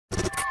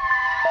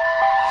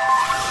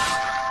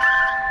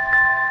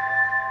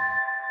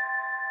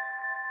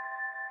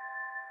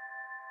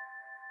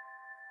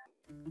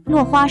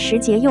落花时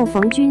节又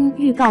逢君，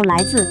预告来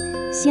自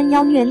仙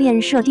妖虐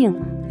恋设定，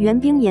袁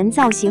冰妍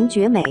造型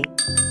绝美。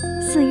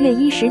4月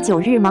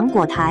19日，芒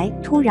果台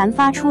突然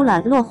发出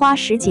了《落花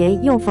时节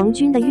又逢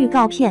君》的预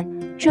告片，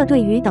这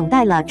对于等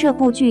待了这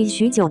部剧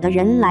许久的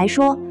人来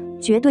说，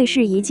绝对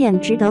是一件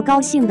值得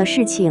高兴的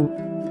事情。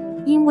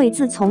因为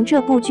自从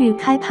这部剧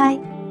开拍，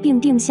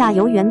并定下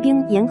由袁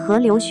冰妍和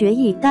刘学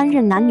义担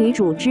任男女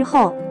主之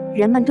后，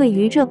人们对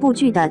于这部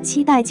剧的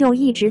期待就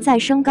一直在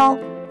升高。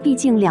毕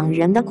竟两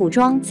人的古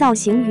装造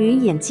型与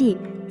演技，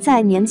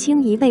在年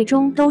轻一辈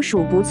中都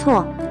属不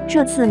错，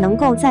这次能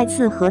够再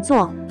次合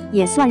作，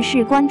也算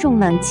是观众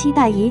们期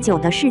待已久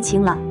的事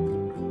情了。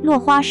《落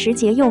花时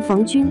节又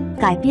逢君》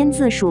改编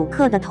自蜀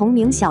客的同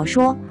名小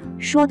说，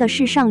说的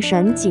是上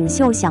神锦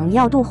绣想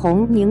要渡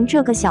红凝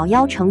这个小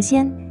妖成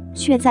仙，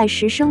却在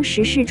时生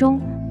时世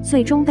中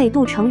最终被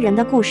渡成人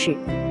的故事。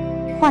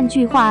换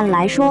句话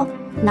来说，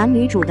男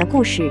女主的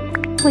故事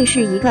会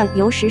是一个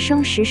由时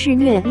生时世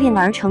虐恋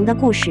而成的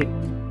故事。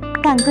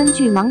但根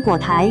据芒果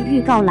台预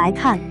告来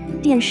看，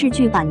电视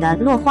剧版的《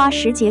落花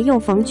时节又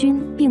逢君》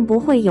并不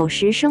会有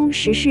时生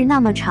时世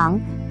那么长。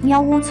喵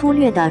呜粗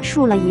略地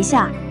数了一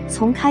下，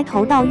从开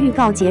头到预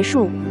告结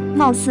束，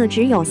貌似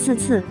只有4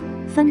次，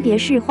分别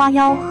是花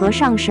妖和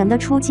上神的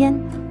初见，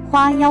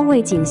花妖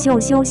为锦绣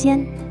修仙，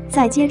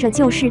再接着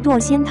就是堕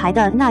仙台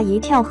的那一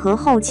跳和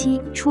后期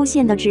出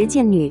现的执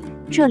剑女，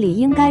这里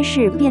应该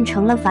是变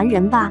成了凡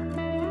人吧。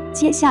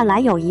接下来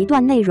有一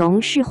段内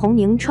容是红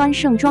凝穿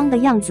盛装的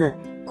样子，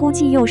估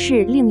计又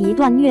是另一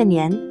段虐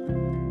年。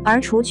而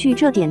除去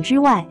这点之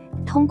外，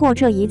通过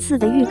这一次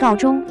的预告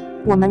中，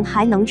我们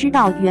还能知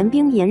道袁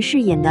冰妍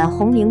饰演的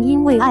红凝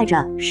因为爱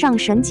着上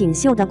神锦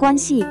绣的关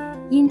系，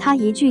因她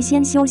一句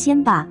先修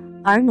仙吧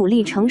而努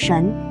力成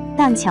神。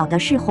但巧的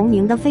是，红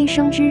凝的飞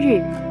升之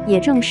日也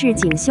正是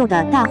锦绣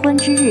的大婚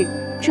之日，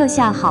这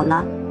下好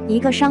了，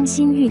一个伤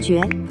心欲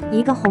绝，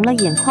一个红了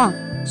眼眶，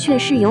却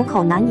是有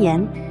口难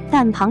言。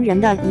但旁人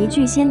的一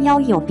句仙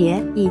妖有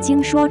别已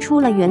经说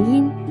出了原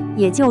因，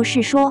也就是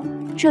说，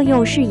这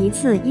又是一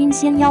次因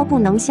仙妖不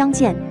能相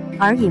见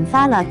而引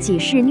发了几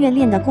世虐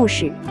恋的故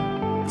事。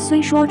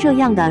虽说这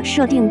样的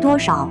设定多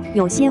少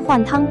有些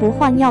换汤不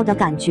换药的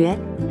感觉，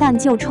但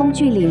就冲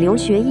剧里刘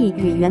学义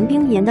与袁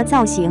冰妍的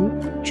造型，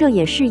这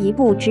也是一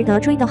部值得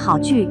追的好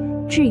剧。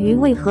至于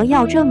为何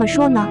要这么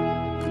说呢？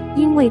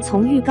因为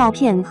从预告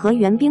片和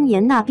袁冰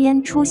妍那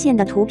边出现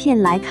的图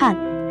片来看，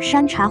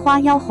山茶花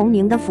妖红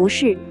凝的服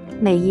饰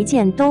每一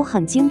件都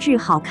很精致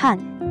好看，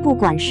不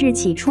管是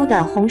起初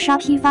的红纱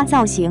披发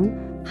造型，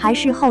还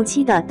是后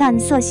期的淡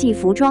色系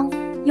服装，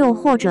又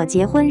或者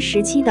结婚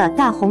时期的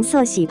大红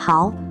色喜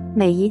袍，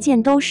每一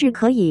件都是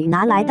可以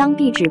拿来当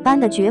壁纸般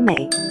的绝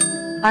美。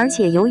而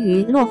且由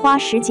于落花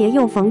时节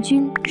又逢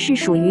君是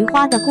属于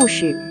花的故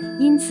事，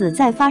因此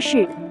在发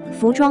饰、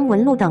服装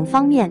纹路等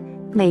方面，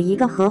每一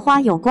个和花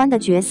有关的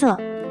角色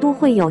都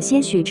会有些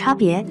许差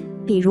别。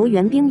比如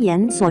袁冰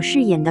妍所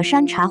饰演的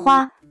山茶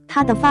花，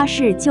她的发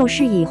饰就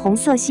是以红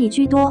色系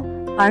居多，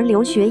而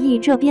刘学义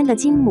这边的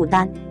金牡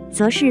丹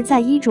则是在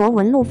衣着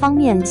纹路方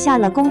面下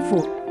了功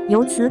夫。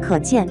由此可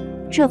见，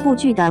这部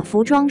剧的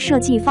服装设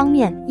计方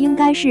面应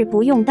该是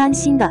不用担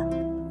心的。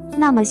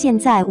那么现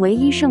在唯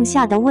一剩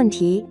下的问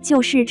题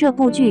就是这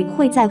部剧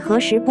会在何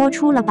时播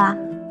出了吧？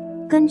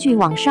根据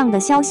网上的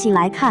消息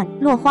来看，《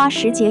落花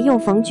时节又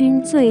逢君》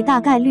最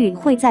大概率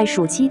会在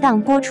暑期档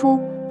播出，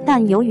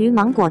但由于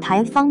芒果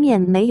台方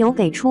面没有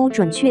给出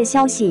准确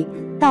消息，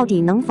到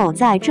底能否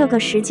在这个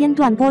时间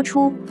段播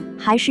出，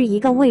还是一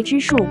个未知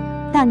数。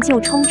但就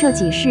冲这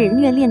几世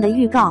虐恋的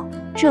预告，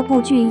这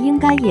部剧应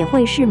该也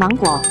会是芒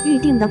果预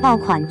定的爆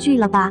款剧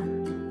了吧？